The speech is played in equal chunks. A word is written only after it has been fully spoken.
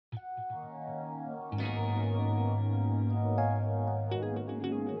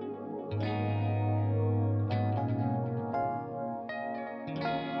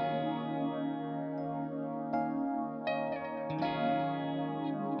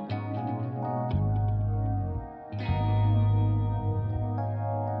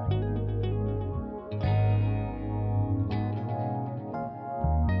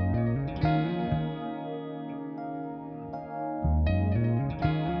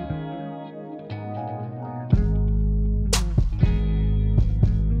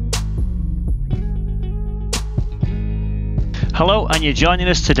Hello, and you're joining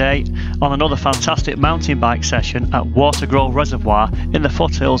us today on another fantastic mountain bike session at Watergrove Reservoir in the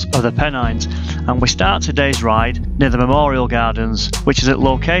foothills of the Pennines, and we start today's ride near the Memorial Gardens, which is at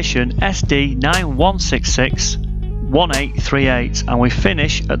location SD 91661838, and we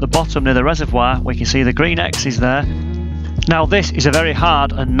finish at the bottom near the reservoir. We can see the green X's there. Now this is a very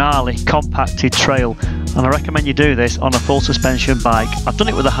hard and gnarly compacted trail, and I recommend you do this on a full suspension bike. I've done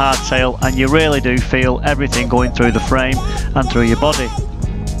it with a hardtail and you really do feel everything going through the frame and through your body.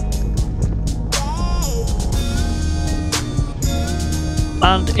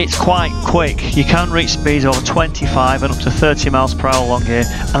 And it's quite quick. You can reach speeds over 25 and up to 30 miles per hour along here,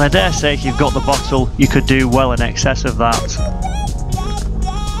 and I dare say if you've got the bottle you could do well in excess of that.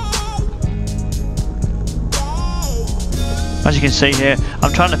 As you can see here,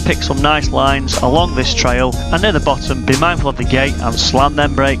 I'm trying to pick some nice lines along this trail, and near the bottom be mindful of the gate and slam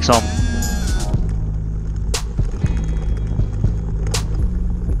them brakes on.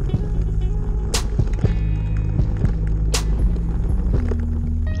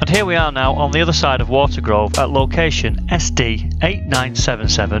 And here we are now on the other side of Watergrove at location SD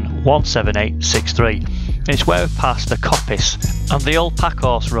 8977178863. It's where we've passed the coppice and the old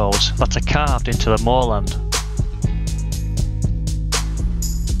packhorse roads that are carved into the moorland.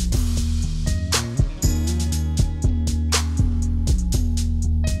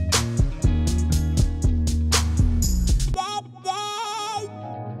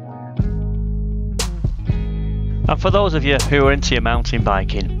 And for those of you who are into your mountain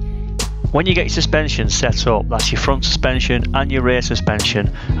biking, when you get your suspension set up, that's your front suspension and your rear suspension,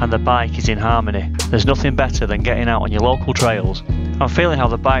 and the bike is in harmony, there's nothing better than getting out on your local trails and feeling how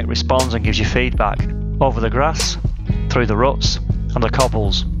the bike responds and gives you feedback over the grass, through the ruts and the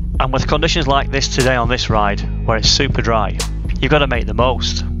cobbles. And with conditions like this today on this ride, where it's super dry, you've got to make the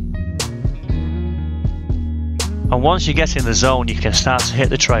most. And once you get in the zone, you can start to hit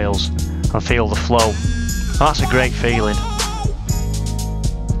the trails and feel the flow. That's a great feeling.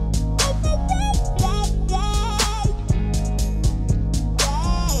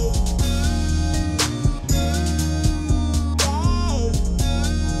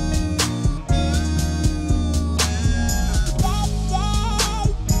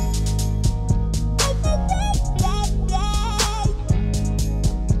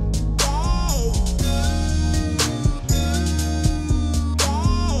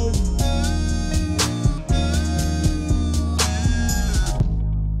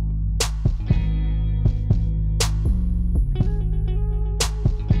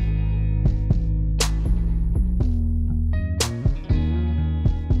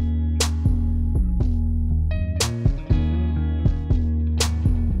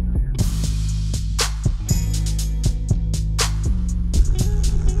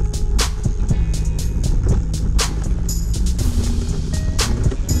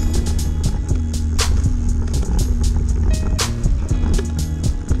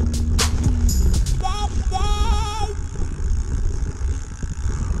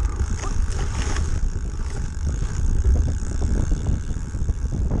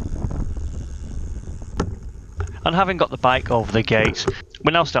 And having got the bike over the gate,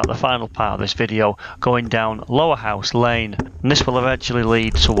 we now start the final part of this video, going down Lower House Lane, and this will eventually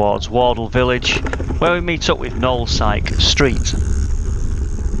lead towards Wardle Village, where we meet up with Noel Syke Street.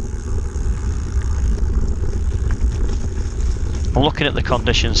 And looking at the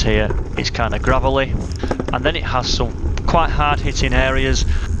conditions here, it's kind of gravelly, and then it has some quite hard hitting areas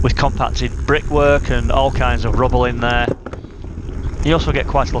with compacted brickwork and all kinds of rubble in there. You also get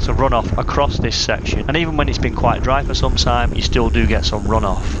quite a lot of runoff across this section, and even when it's been quite dry for some time, you still do get some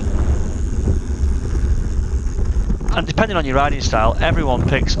runoff. And depending on your riding style, everyone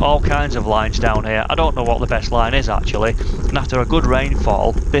picks all kinds of lines down here. I don't know what the best line is actually, and after a good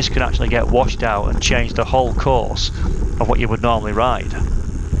rainfall, this can actually get washed out and change the whole course of what you would normally ride.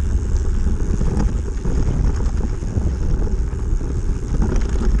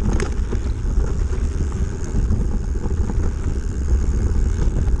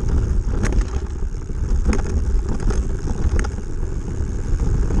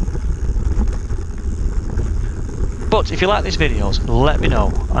 But if you like these videos, let me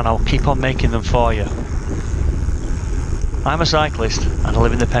know and I'll keep on making them for you. I'm a cyclist and I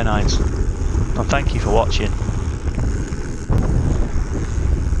live in the Pennines, and thank you for watching.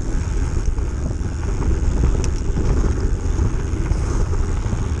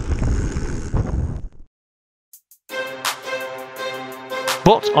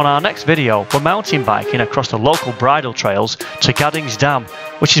 But on our next video, we're mountain biking across the local bridle trails to Gaddings Dam,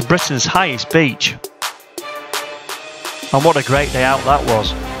 which is Britain's highest beach. And what a great day out that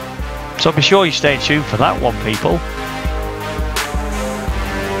was. So be sure you stay tuned for that one, people.